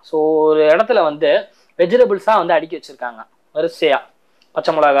மார்க்கெட். ஸோ ஒரு இடத்துல வந்து வெஜிடபிள்ஸாக வந்து அடுக்கி வச்சுருக்காங்க வரிசையாக,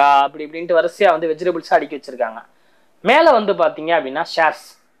 பச்சை மிளகா அப்படி இப்படின்ட்டு வரிசையாக வந்து வெஜிடபிள்ஸாக அடுக்கி வச்சுருக்காங்க. மேலே வந்து பார்த்தீங்க அப்படின்னா ஷேர்ஸ்.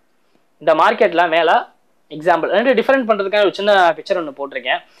 இந்த மார்க்கெட்டில் மேலே எக்ஸாம்பிள் ரெண்டு டிஃபரெண்ட் பண்ணுறதுக்கான ஒரு சின்ன பிக்சர் ஒன்று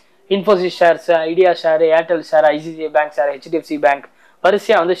போட்டிருக்கேன். Infosys shares, idea share, Airtel share, ICICI bank share, HDFC bank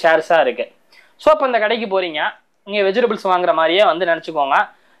வரிசையாக வந்து ஷேர்ஸாக இருக்குது. ஸோ இப்போ இந்த கடைக்கு போகிறீங்க, நீங்கள் வெஜிடபிள்ஸ் வாங்குற மாதிரியே வந்து நினச்சிக்கோங்க.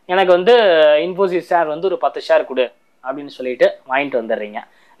 எனக்கு வந்து இன்ஃபோசிஸ் ஷேர் வந்து ஒரு 10 ஷேர் கொடு அப்படின்னு சொல்லிட்டு வாங்கிட்டு வந்துடுறீங்க.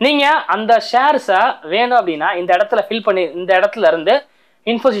 நீங்கள் அந்த ஷேர்ஸை வேணும் அப்படின்னா இந்த இடத்துல ஃபில் பண்ணி இந்த இடத்துல இருந்து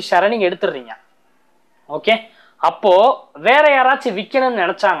இன்ஃபோசிஸ் ஷேரை நீங்கள் எடுத்துடுறீங்க. ஓகே, அப்போது வேற யாராச்சும் விற்கணும்னு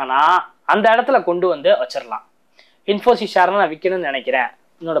நினச்சாங்கன்னா அந்த இடத்துல கொண்டு வந்து வச்சிடலாம். இன்ஃபோசிஸ் ஷேரை நான் விற்கணும்னு நினைக்கிறேன்,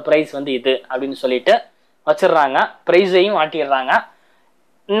 என்னோட ப்ரைஸ் வந்து இது அப்படின்னு சொல்லிட்டு வச்சிடுறாங்க. ப்ரைஸையும் மாட்டிடுறாங்க.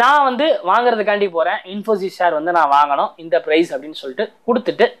 நான் வந்து வாங்குறதுக்காண்டி போகிறேன், இன்ஃபோசிஸ் ஷேர் வந்து நான் வாங்கணும் இந்த ப்ரைஸ் அப்படின்னு சொல்லிட்டு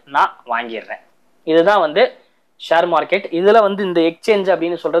கொடுத்துட்டு நான் வாங்கிடுறேன். இதுதான் வந்து ஷேர் மார்க்கெட். இதில் வந்து இந்த எக்ஸ்சேஞ்ச்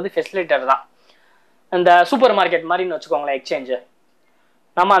அப்படின்னு சொல்கிறது ஃபெசிலிட்டேட்டர் தான். இந்த சூப்பர் மார்க்கெட் மாதிரின்னு வச்சுக்கோங்களேன். எக்ஸ்சேஞ்சு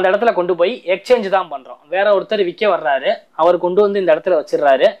நம்ம அந்த இடத்துல கொண்டு போய் எக்ஸ்சேஞ்சு தான் பண்ணுறோம். வேற ஒருத்தர் விற்க வர்றாரு, அவர் கொண்டு வந்து இந்த இடத்துல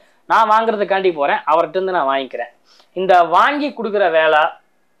வச்சிடுறாரு. நான் வாங்குறதுக்காண்டி போகிறேன், அவர்கிட்ட இருந்து நான் வாங்கிக்கிறேன். இந்த வாங்கி கொடுக்குற வேலை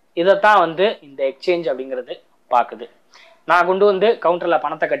இதைத்தான் வந்து இந்த எக்ஸ்சேஞ்ச் அப்படிங்கிறது பார்க்குது. நான் கொண்டு வந்து கவுண்டரில்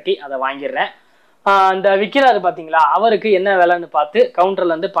பணத்தை கட்டி அதை வாங்கிடுறேன். இந்த விற்கிறாரு பார்த்தீங்களா, அவருக்கு என்ன வேலைன்னு பார்த்து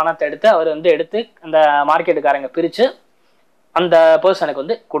கவுண்டர்லேருந்து பணத்தை எடுத்து அவர் வந்து எடுத்து அந்த மார்க்கெட்டுக்காரங்க பிரித்து அந்த பர்சனுக்கு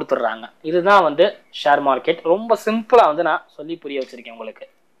வந்து கொடுத்துட்றாங்க. இதுதான் வந்து ஷேர் மார்க்கெட். ரொம்ப சிம்பிளாக வந்து நான் சொல்லி புரிய வச்சுருக்கேன். உங்களுக்கு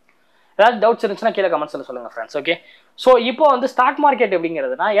ஏதாவது டவுட்ஸ் இருந்துச்சுன்னா கீழே கமெண்ட்ஸில் சொல்லுங்கள் ஃப்ரெண்ட்ஸ். ஓகே, ஸோ இப்போ வந்து ஸ்டாக் மார்க்கெட்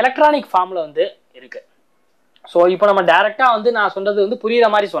அப்படிங்கிறதுனா எலக்ட்ரானிக் ஃபார்மில் வந்து இருக்குது. ஸோ இப்போ நம்ம டைரெக்டாக வந்து நான் சொன்னது வந்து புரியுற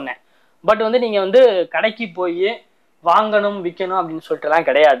மாதிரி சொன்னேன். பட் வந்து நீங்கள் வந்து கடைக்கு போய் வாங்கணும் விற்கணும் அப்படின்னு சொல்லிட்டுலாம்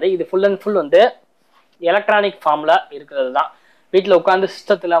கிடையாது. இது ஃபுல் அண்ட் ஃபுல் வந்து எலக்ட்ரானிக் ஃபார்மில் இருக்கிறது தான். வீட்டில் உட்காந்து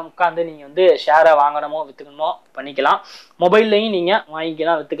சிஸ்டத்தில் உட்காந்து நீங்கள் வந்து ஷேரை வாங்கணுமோ விற்றுக்கணுமோ பண்ணிக்கலாம். மொபைல்லையும் நீங்கள்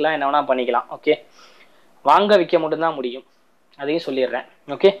வாங்கிக்கலாம், விற்றுக்கலாம், என்ன வேணால் பண்ணிக்கலாம். ஓகே, வாங்க விற்க மட்டும்தான் முடியும், அதையும் சொல்லிடுறேன்.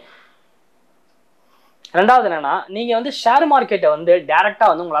 ஓகே, ரெண்டாவது என்னன்னா, நீங்கள் வந்து ஷேர் மார்க்கெட்டை வந்து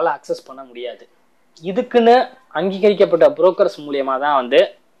டைரெக்டாக வந்து உங்களால் அக்சஸ் பண்ண முடியாது. இதுக்குன்னு அங்கீகரிக்கப்பட்ட புரோக்கர்ஸ் மூலியமாக தான் வந்து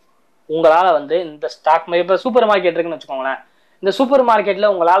உங்களால் வந்து இந்த ஸ்டாக் இப்போ சூப்பர் மார்க்கெட் இருக்குன்னு வச்சுக்கோங்களேன். இந்த சூப்பர்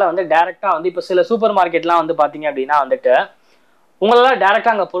மார்க்கெட்டில் உங்களால் வந்து டைரெக்டாக வந்து இப்போ சில சூப்பர் மார்க்கெட்லாம் வந்து பார்த்தீங்க அப்படின்னா வந்துட்டு உங்களால்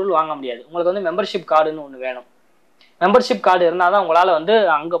டைரெக்டாக அங்கே பொருள் வாங்க முடியாது. உங்களுக்கு வந்து மெம்பர்ஷிப் கார்டுன்னு ஒன்று வேணும். மெம்பர்ஷிப் கார்டு இருந்தால் தான் உங்களால் வந்து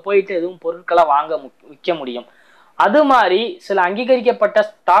அங்கே போயிட்டு எதுவும் பொருட்களை விற்க முடியும். அது மாதிரி சில அங்கீகரிக்கப்பட்ட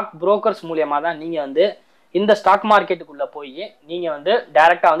ஸ்டாக் புரோக்கர்ஸ் மூலியமாக தான் நீங்கள் வந்து இந்த ஸ்டாக் மார்க்கெட்டுக்குள்ளே போய் நீங்கள் வந்து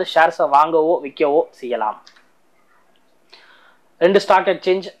டைரெக்டாக வந்து ஷேர்ஸை வாங்கவோ விற்கவோ செய்யலாம். 2 stock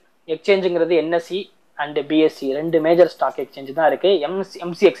எக்ஸ்சேஞ்சுங்கிறது NSC and BSc 2 major stock exchange தான் இருக்குது.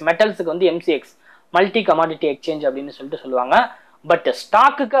 எம்சிஎக்ஸ் மெட்டல்ஸுக்கு வந்து எம்சிஎக்ஸ் மல்டி கமாடிட்டி எக்ஸ்சேஞ்ச் அப்படின்னு சொல்லுவாங்க. பட்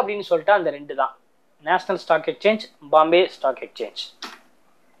ஸ்டாக்குக்கு அப்படின்னு சொல்லிட்டு அந்த 2 தான், national stock exchange, Bombay stock exchange.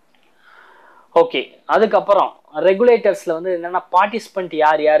 Okay, அதுக்கப்புறம் ரெகுலேட்டர்ஸில் வந்து என்னென்னா பார்ட்டிசிபெண்ட்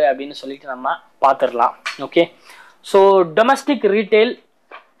யார் யார் அப்படின்னு சொல்லிட்டு நம்ம பார்த்துடலாம். ஓகே, ஸோ டொமஸ்டிக் ரீட்டைல்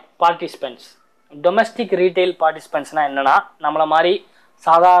பார்ட்டிசிபென்ட்ஸ்னால் என்னென்னா நம்மளை மாதிரி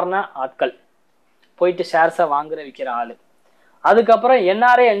சாதாரண ஆட்கள் போயிட்டு ஷேர்ஸை வாங்குற விற்கிற ஆள். அதுக்கப்புறம்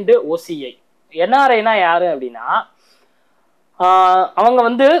என்ஆர்ஐ அண்டு ஓசிஐ. என்ஆர்ஐனா யார் அப்படின்னா அவங்க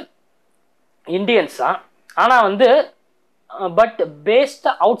வந்து இந்தியன்ஸ் தான், ஆனால் வந்து but paste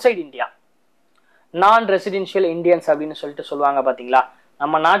out side India, நான் ரெசிடென்ஷியல் இந்தியன்ஸ் அப்படின்னு சொல்லிட்டு சொல்லுவாங்க பார்த்தீங்களா.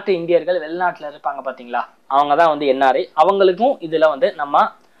 நம்ம நாட்டு இந்தியர்கள் வெளிநாட்டில் இருப்பாங்க பார்த்தீங்களா, அவங்க தான் வந்து என்ஆர்ஐ. அவங்களுக்கும் இதில் வந்து நம்ம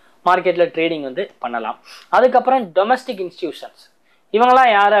மார்க்கெட்டில் ட்ரேடிங் வந்து பண்ணலாம். அதுக்கப்புறம் டொமஸ்டிக் இன்ஸ்டிடியூஷன்ஸ்,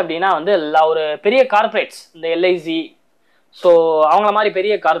 இவங்கெல்லாம் யார் அப்படின்னா வந்து ஒரு பெரிய கார்பரேட்ஸ், இந்த எல்ஐசி, ஸோ அவங்கள மாதிரி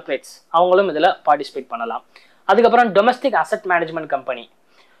பெரிய கார்பரேட்ஸ் அவங்களும் இதில் பார்ட்டிசிபேட் பண்ணலாம். அதுக்கப்புறம் domestic asset management company,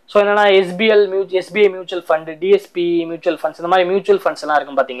 so என்னென்னா SBI mutual fund, DSP mutual funds, இந்த மாதிரி மியூச்சுவல் ஃபண்ட்ஸ் எல்லாம்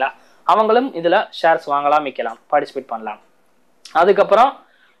இருக்கும் பார்த்தீங்களா, அவங்களும் இதில் ஷேர்ஸ் வாங்கலாம், விற்கலாம், பார்ட்டிசிபேட் பண்ணலாம். அதுக்கப்புறம்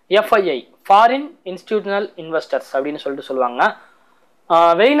எஃப்ஐஐ ஃபாரின் இன்ஸ்டிடியூஷனல் இன்வெஸ்டர்ஸ் அப்படின்னு சொல்லிட்டு சொல்லுவாங்க.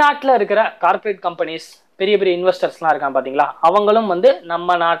 வெளிநாட்டில் இருக்கிற கார்பரேட் கம்பெனிஸ், பெரிய பெரிய இன்வெஸ்டர்ஸ்லாம் இருக்காங்க பார்த்தீங்களா, அவங்களும் வந்து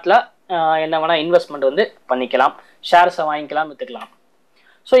நம்ம நாட்டில் என்ன வேணால் இன்வெஸ்ட்மெண்ட் வந்து பண்ணிக்கலாம், ஷேர்ஸை வாங்கிக்கலாம், விற்றுக்கலாம்.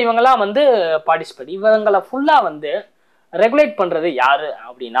 ஸோ இவங்கெல்லாம் வந்து பார்ட்டிசிபேட். இவங்களை ஃபுல்லாக வந்து ரெகுலேட் பண்ணுறது யார்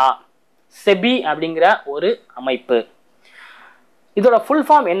அப்படின்னா செபி அப்படிங்கிற ஒரு அமைப்பு. இதோட ஃபுல்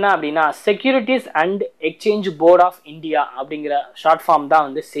ஃபார்ம் என்ன அப்படின்னா securities and exchange board of India அப்படிங்கிற ஷார்ட் ஃபார்ம் தான்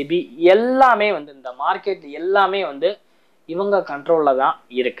வந்து செபி. எல்லாமே வந்து இந்த மார்க்கெட் எல்லாமே வந்து இவங்க கண்ட்ரோலில் தான்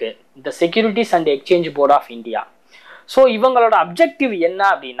இருக்குது, இந்த securities and exchange board of India. So இவங்களோட அப்ஜெக்டிவ் என்ன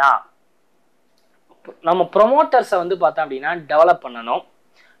அப்படின்னா நம்ம ப்ரொமோட்டர்ஸை வந்து பார்த்தோம் அப்படின்னா டெவலப் பண்ணணும்,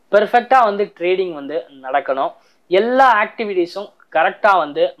 பெர்ஃபெக்டாக வந்து ட்ரேடிங் வந்து நடக்கணும், எல்லா ஆக்டிவிட்டீஸும் கரெக்டாக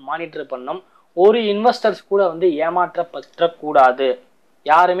வந்து மானிட்டர் பண்ணணும், ஒரு இன்வெஸ்டர்ஸ் கூட வந்து ஏமாற்றப்பற்றக்கூடாது,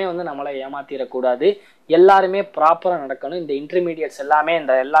 யாருமே வந்து நம்மளை ஏமாத்திடக்கூடாது, எல்லாருமே ப்ராப்பராக நடக்கணும். இந்த இன்டர்மீடியட்ஸ் எல்லாமே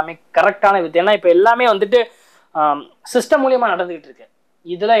எல்லாமே கரெக்டான வித்து, ஏன்னா இப்போ எல்லாமே வந்துட்டு சிஸ்டம் மூலியமாக நடந்துகிட்டு இருக்கு.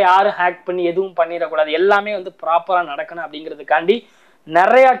 இதில் யாரும் ஹேக் பண்ணி எதுவும் பண்ணிடக்கூடாது, எல்லாமே வந்து ப்ராப்பராக நடக்கணும் அப்படிங்கிறதுக்காண்டி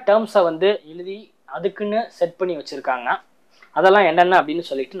நிறைய டேர்ம்ஸை வந்து எழுதி அதுக்குன்னு செட் பண்ணி வச்சுருக்காங்க. அதெல்லாம் என்னென்ன அப்படின்னு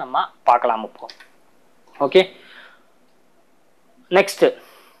சொல்லிட்டு நம்ம பார்க்கலாம் இப்போ. ஓகே, நெக்ஸ்ட்டு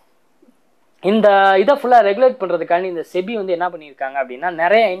இந்த இதை ஃபுல்லாக ரெகுலேட் பண்ணுறதுக்காண்டி இந்த செபி வந்து என்ன பண்ணியிருக்காங்க அப்படின்னா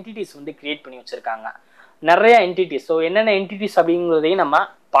நிறைய என்டிட்டிஸ் வந்து கிரியேட் பண்ணி வச்சுருக்காங்க, நிறைய என்டிட்டிஸ். ஸோ என்னென்ன என்டிட்டிஸ் அப்படிங்கிறதையும் நம்ம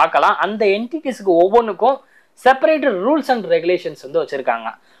பார்க்கலாம். அந்த என்டிட்டிஸுக்கு ஒவ்வொன்றுக்கும் செப்பரேட்டட் ரூல்ஸ் அண்ட் ரெகுலேஷன்ஸ் வந்து வச்சுருக்காங்க.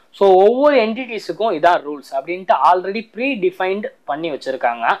 ஸோ ஒவ்வொரு என்டிட்டிஸுக்கும் இதான் ரூல்ஸ் அப்படின்ட்டு ஆல்ரெடி ப்ரீ டிஃபைன்டு பண்ணி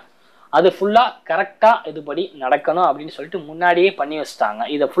வச்சுருக்காங்க. அது ஃபுல்லாக கரெக்டாக இதுபடி நடக்கணும் அப்படின்னு சொல்லிட்டு முன்னாடியே பண்ணி வச்சுட்டாங்க.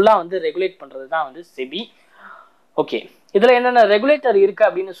 இதை ஃபுல்லாக வந்து ரெகுலேட் பண்ணுறது தான் வந்து செபி. ஓகே, இதில் என்னென்ன ரெகுலேட்டர் இருக்குது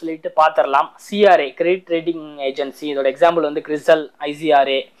அப்படின்னு சொல்லிட்டு பார்த்துடலாம். சிஆர்ஏ கிரெடிட் ரேட்டிங் ஏஜென்சி, இதோட எக்ஸாம்பிள் வந்து கிறிசல்,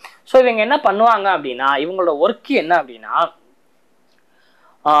 ஐசிஆர்ஏ. ஸோ இவங்க என்ன பண்ணுவாங்க அப்படின்னா இவங்களோட ஒர்க்கு என்ன அப்படின்னா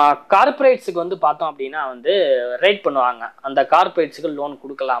கார்பரேட்ஸுக்கு வந்து பார்த்தோம் அப்படின்னா வந்து ரேட் பண்ணுவாங்க, அந்த கார்பரேட்ஸுக்கு லோன்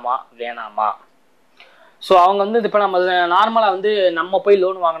கொடுக்கலாமா வேணாமா. ஸோ அவங்க வந்து இப்போ நம்ம நார்மலாக வந்து நம்ம போய்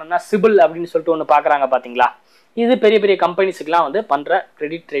லோன் வாங்கினோம்னா சிபில் அப்படின்னு சொல்லிட்டு ஒன்று பார்க்குறாங்க பார்த்தீங்களா, இது பெரிய பெரிய கம்பெனிஸுக்கெலாம் வந்து பண்ணுற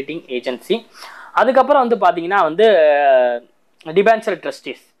கிரெடிட் ரேட்டிங் ஏஜென்சி. அதுக்கப்புறம் வந்து பார்த்தீங்கன்னா வந்து டிபென்ச்சர்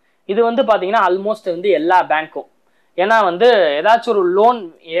ட்ரஸ்டீஸ், இது வந்து பார்த்தீங்கன்னா ஆல்மோஸ்ட் வந்து எல்லா பேங்க்கும், ஏன்னா வந்து ஏதாச்சும் ஒரு லோன்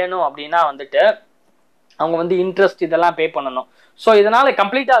வேணும் அப்படின்னா வந்துட்டு அவங்க வந்து இன்ட்ரெஸ்ட் இதெல்லாம் பே பண்ணணும். ஸோ இதனால்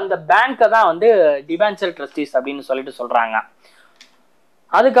கம்ப்ளீட்டாக அந்த பேங்க்கை தான் வந்து டிபென்ச்சர் ட்ரஸ்டீஸ் அப்படின்னு சொல்லிட்டு சொல்கிறாங்க.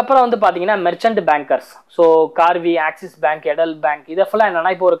 அதுக்கப்புறம் வந்து பார்த்தீங்கன்னா மெர்ச்சன்ட் பேங்கர்ஸ், ஸோ கார்வி, ஆக்சிஸ் பேங்க், எடல் பேங்க், இதை ஃபுல்லாக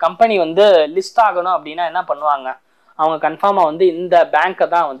என்னென்னா இப்போ ஒரு கம்பெனி வந்து லிஸ்ட் ஆகணும் அப்படின்னா என்ன பண்ணுவாங்க, அவங்க கன்ஃபார்மாக வந்து இந்த பேங்க்கை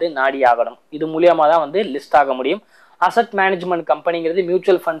தான் வந்து நாடி ஆகணும். இது மூலியமாக தான் வந்து லிஸ்ட் ஆக முடியும். அசட் மேனேஜ்மெண்ட் கம்பெனிங்கிறது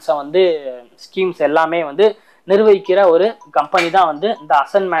மியூச்சுவல் ஃபண்ட்ஸை வந்து ஸ்கீம்ஸ் எல்லாமே வந்து நிர்வகிக்கிற ஒரு கம்பெனி தான் வந்து இந்த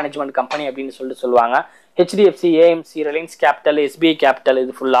அசட் மேனேஜ்மெண்ட் கம்பெனி அப்படின்னு சொல்லுவாங்க. HDFC, AMC, Reliance capital, SBI capital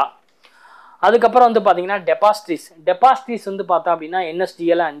இது ஃபுல்லாக. அதுக்கப்புறம் வந்து பார்த்தீங்கன்னா டெபாசிட்ரிஸ் வந்து பார்த்தா அப்படின்னா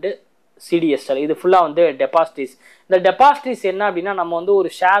NSDL அண்டு CDSL இது ஃபுல்லாக வந்து டெபாசிட்ரிஸ். இந்த டெபாசிட்ரிஸ் என்ன அப்படின்னா நம்ம வந்து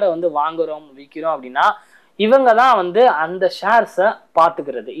ஒரு ஷேரை வந்து வாங்குறோம் விற்கிறோம் அப்படின்னா இவங்க தான் வந்து அந்த ஷேர்ஸை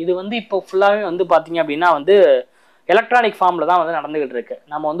பார்த்துக்கிறது. இது வந்து இப்போ ஃபுல்லாகவே வந்து பார்த்தீங்க அப்படின்னா வந்து எலக்ட்ரானிக் ஃபார்மில் தான் வந்து நடந்துகிட்டு இருக்கு.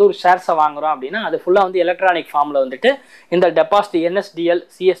 நம்ம வந்து ஒரு ஷேர்ஸை வாங்குறோம் அப்படின்னா அது ஃபுல்லாக வந்து எலக்ட்ரானிக் ஃபார்மில் வந்துட்டு இந்த டெபாசிட் NSDL,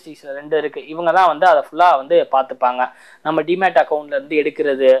 CSTs 2 இருக்குது. இவங்க தான் வந்து அதை ஃபுல்லாக வந்து பார்த்துப்பாங்க. நம்ம டிமேட் அக்கௌண்ட்லேருந்து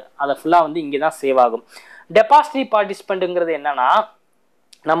எடுக்கிறது அதை ஃபுல்லாக வந்து இங்கே தான் சேவ் ஆகும். டெபாசிட்ரி பார்ட்டிசிபெண்ட்டுங்கிறது என்னன்னா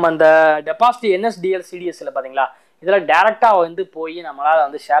நம்ம அந்த டெபாசிட் NSDL, CDSL பார்த்தீங்களா இதில் டேரெக்டாக வந்து போய் நம்மளால்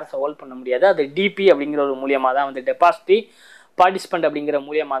வந்து ஷேர்ஸை ஹோல்ட் பண்ண முடியாது. அது DP அப்படிங்கிற ஒரு மூலியமாக தான் வந்து டெபாசிட்ரி பார்ட்டிசிபெண்ட் அப்படிங்கிற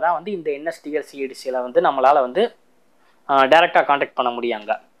மூலியமாக தான் வந்து இந்த NSDL, CDSL வந்து நம்மளால் வந்து டைரெக்டாக காண்டாக்ட் பண்ண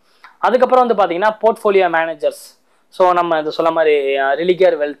முடியாங்க. அதுக்கப்புறம் வந்து பார்த்தீங்கன்னா போர்ட்ஃபோலியோ மேனேஜர்ஸ். ஸோ நம்ம இது சொல்ல மாதிரி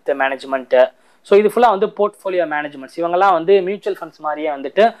ரிலிகர் வெல்த் மேனேஜ்மெண்ட்டு. ஸோ இது ஃபுல்லாக வந்து போர்ட்ஃபோலியோ மேனேஜ்மெண்ட்ஸ். இவங்கெல்லாம் வந்து மியூச்சுவல் ஃபண்ட்ஸ் மாதிரியே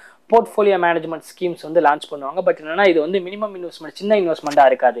வந்துட்டு போர்ட்ஃபோலியோ மேனேஜ்மெண்ட் ஸ்கீம்ஸ் வந்து லான்ச் பண்ணுவாங்க. பட் என்னன்னா இது வந்து மினிமம் இன்வெஸ்ட்மெண்ட் சின்ன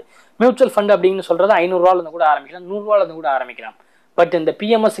இன்வெஸ்ட்மெண்ட்டாக இருக்காது. மியூச்சுவல் ஃபண்ட் அப்படின்னு சொல்கிறது 500 ரூபாயிலேருந்து கூட ஆரம்பிக்கலாம், 100 ரூபாயிலேருந்து கூட ஆரம்பிக்கலாம். பட் இந்த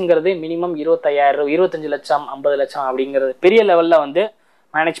PMSங்கிறது மினிமம் 25,000, 25 லட்சம், 50 லட்சம் அப்படிங்கிறது பெரிய லெவலில் வந்து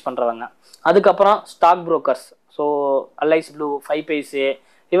மேனேஜ் பண்ணுறவங்க. அதுக்கப்புறம் stock brokers. So Alice blue, 5 paise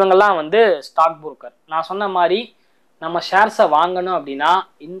இவங்கெல்லாம் வந்து ஸ்டாக் புரோக்கர். நான் சொன்ன மாதிரி நம்ம ஷேர்ஸை வாங்கணும் அப்படின்னா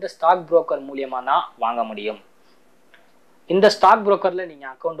இந்த ஸ்டாக் புரோக்கர் மூலியமாக தான் வாங்க முடியும். இந்த ஸ்டாக் புரோக்கரில்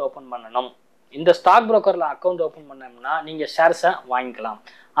நீங்கள் அக்கௌண்ட் ஓப்பன் பண்ணணும். இந்த ஸ்டாக் புரோக்கரில் அக்கௌண்ட் ஓப்பன் பண்ணோம்னா நீங்கள் ஷேர்ஸை வாங்கிக்கலாம்.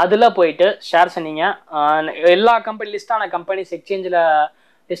 அதில் போயிட்டு ஷேர்ஸை நீங்கள் எல்லா லிஸ்டான கம்பெனிஸ், எக்ஸ்சேஞ்சில்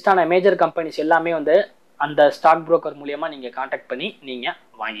லிஸ்டான மேஜர் கம்பெனிஸ் எல்லாமே வந்து அந்த ஸ்டாக் புரோக்கர் மூலியமாக நீங்கள் கான்டாக்ட் பண்ணி நீங்கள்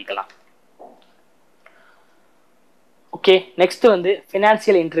வாங்கிக்கலாம். ஓகே, நெக்ஸ்ட் வந்து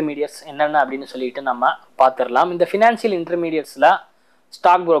ஃபினான்சியல் இன்டர்மீடியட்ஸ் என்னென்ன அப்படின்னு சொல்லிட்டு நம்ம பார்த்துடலாம். இந்த ஃபினான்சியல் இன்டர்மீடியட்ஸில்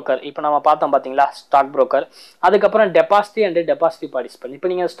ஸ்டாக் புரோக்கர் இப்போ நம்ம பார்த்தோம் பார்த்தீங்களா, ஸ்டாக் புரோக்கர். அதுக்கப்புறம் டெபாசிட்ரி அண்ட் டெபாசிட்ரி பார்ட்டிசிபெண்ட். இப்போ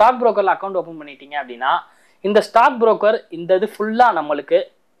நீங்கள் ஸ்டாக் புரோக்கரில் அக்கௌண்ட் ஓப்பன் பண்ணிட்டீங்க அப்படின்னா இந்த ஸ்டாக் புரோக்கர் இந்த இது ஃபுல்லாக நம்மளுக்கு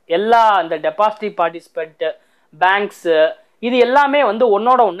எல்லா இந்த டெபாசிட்ரி பார்ட்டிசிபெண்ட் பேங்க்ஸு இது எல்லாமே வந்து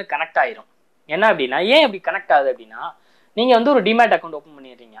ஒன்னோட ஒன்று கனெக்ட் ஆயிரும். என்ன அப்படின்னா ஏன் இப்படி கனெக்ட் ஆகுது அப்படின்னா நீங்கள் வந்து ஒரு டிமேட் அக்கௌண்ட் ஓப்பன்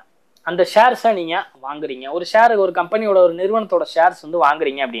பண்ணிடுறீங்க, அந்த ஷேர்ஸை நீங்கள் வாங்குறீங்க. ஒரு ஷேர் ஒரு கம்பெனியோட ஒரு நிறுவனத்தோட ஷேர்ஸ் வந்து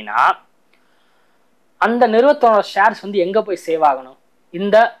வாங்குறீங்க அப்படின்னா அந்த நிறுவனத்தோட ஷேர்ஸ் வந்து எங்கே போய் சேவ் ஆகணும்?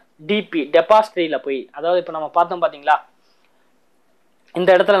 இந்த DP டெபாசிட்ரியில் போய். அதாவது இப்போ நம்ம பார்த்தோம் பார்த்தீங்களா, இந்த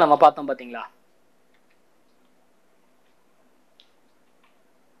இடத்துல நம்ம பார்த்தோம் பார்த்தீங்களா,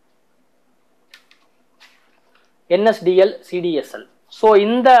 NSDL, CDSL. ஸோ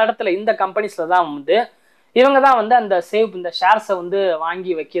இந்த இடத்துல இந்த கம்பெனிஸில் தான் வந்து இவங்க தான் வந்து அந்த இந்த ஷேர்ஸை வந்து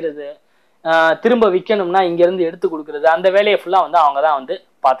வாங்கி வைக்கிறது, திரும்ப விற்கணும்னா இங்கேருந்து எடுத்து கொடுக்குறது, அந்த வேலையை ஃபுல்லாக வந்து அவங்க தான் வந்து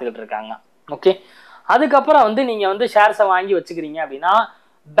பார்த்துக்கிட்டு இருக்காங்க. ஓகே, அதுக்கப்புறம் வந்து நீங்கள் வந்து ஷேர்ஸை வாங்கி வச்சுக்கிறீங்க அப்படின்னா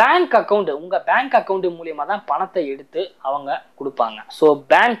பேங்க் அக்கௌண்ட், உங்கள் பேங்க் அக்கௌண்ட் மூலியமாக தான் பணத்தை எடுத்து அவங்க கொடுப்பாங்க. ஸோ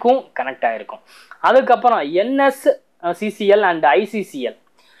பேங்க்கும் கனெக்ட் ஆகிருக்கும். அதுக்கப்புறம் NSCCL அண்ட் ICCL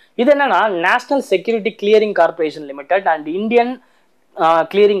இது என்னன்னா national security clearing corporation limited and Indian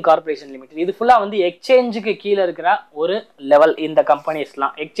clearing corporation limited. இது ஃபுல்லாக வந்து எக்ஸ்சேஞ்சுக்கு கீழே இருக்கிற ஒரு லெவல். இந்த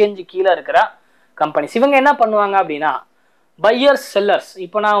கம்பெனிஸ்லாம் எக்ஸ்சேஞ்சு கீழே இருக்கிற கம்பெனிஸ். இவங்க என்ன பண்ணுவாங்க அப்படின்னா பையர்ஸ், செல்லர்ஸ்.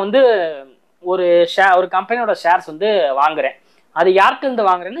 இப்போ நான் வந்து ஒரு கம்பெனியோட ஷேர்ஸ் வந்து வாங்குறேன், அது யார்கிட்ட இருந்து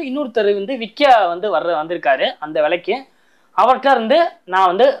வாங்குறேன்னா இன்னொருத்தர் வந்து விற்க வந்து வந்திருக்காரு அந்த விலைக்கு, அவர்கிட்ட இருந்து நான்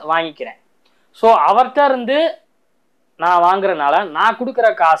வந்து வாங்கிக்கிறேன். ஸோ அவர்கிட்ட இருந்து நான் வாங்குறதுனால நான் கொடுக்குற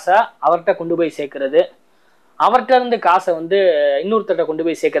காசை அவர்கிட்ட கொண்டு போய் சேர்க்கறது, அவர்கிட்ட இருந்து காசை வந்து இன்னொருத்தர்கிட்ட கொண்டு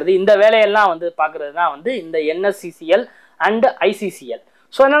போய் சேர்க்கறது, இந்த வேலையெல்லாம் வந்து பார்க்கறது தான் வந்து இந்த NSCCL அண்ட் ICCL.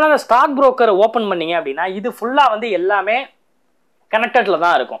 ஸோ என்னன்னா இந்த ஸ்டாக் புரோக்கரை ஓப்பன் பண்ணீங்க அப்படின்னா இது ஃபுல்லாக வந்து எல்லாமே கனெக்டடில்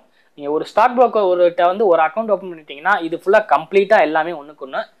தான் இருக்கும். நீங்கள் ஒரு ஸ்டாக் புரோக்கர் வந்து ஒரு அக்கௌண்ட் ஓப்பன் பண்ணிட்டீங்கன்னா இது ஃபுல்லாக கம்ப்ளீட்டாக எல்லாமே ஒன்றுக்கு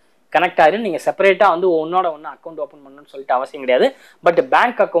ஒன்று கனெக்ட் ஆகிடும். நீங்கள் செப்பரேட்டாக வந்து ஒன்னோட ஒன்று அக்கௌண்ட் ஓப்பன் பண்ணணும்னு சொல்லிட்டு அவசியம் கிடையாது. பட்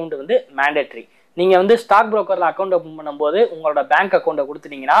பேங்க் அக்கௌண்ட் வந்து மேண்டேட்ரி. நீங்கள் வந்து ஸ்டாக் புரோக்கரில் அக்கௌண்ட் ஓப்பன் பண்ணும்போது உங்களோட பேங்க் அக்கௌண்ட்டை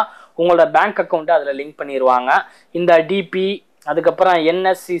கொடுத்துட்டீங்கன்னா உங்களோட பேங்க் அக்கௌண்ட்டை அதில் லிங்க் பண்ணிடுவாங்க. இந்த DP அதுக்கப்புறம்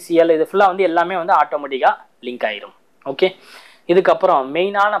NSCCL இது ஃபுல்லாக வந்து எல்லாமே வந்து ஆட்டோமேட்டிக்காக லிங்க் ஆகிடும். ஓகே, இதுக்கப்புறம்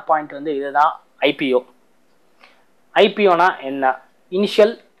மெயினான பாயிண்ட் வந்து இதுதான் IPO. IPOனா என்ன?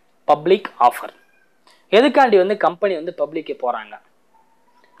 Initial public offer. எதுக்காண்டி வந்து கம்பெனி வந்து பப்ளிக்கு போகிறாங்க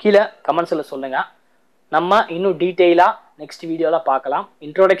கீழே கமெண்ட்ஸில் சொல்லுங்கள். நம்ம இன்னும் டீட்டெயிலாக நெக்ஸ்ட் வீடியோவில் பார்க்கலாம்.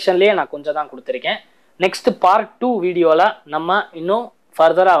 இன்ட்ரோடக்ஷன்லேயே நான் கொஞ்சம் தான் கொடுத்துருக்கேன். நெக்ஸ்ட் பார்ட் 2 வீடியோவில் நம்ம இன்னும்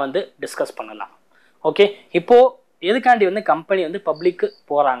ஃபர்தராக வந்து டிஸ்கஸ் பண்ணலாம். ஓகே, இப்போது எதுக்காண்டி வந்து கம்பெனி வந்து பப்ளிக்கு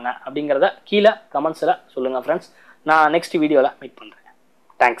போகிறாங்க அப்படிங்கிறத கீழே கமெண்ட்ஸில் சொல்லுங்கள் ஃப்ரெண்ட்ஸ். நான் நெக்ஸ்ட் வீடியோவில் மீட் பண்ணுறேன்.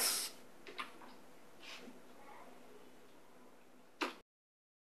 தேங்க்ஸ்.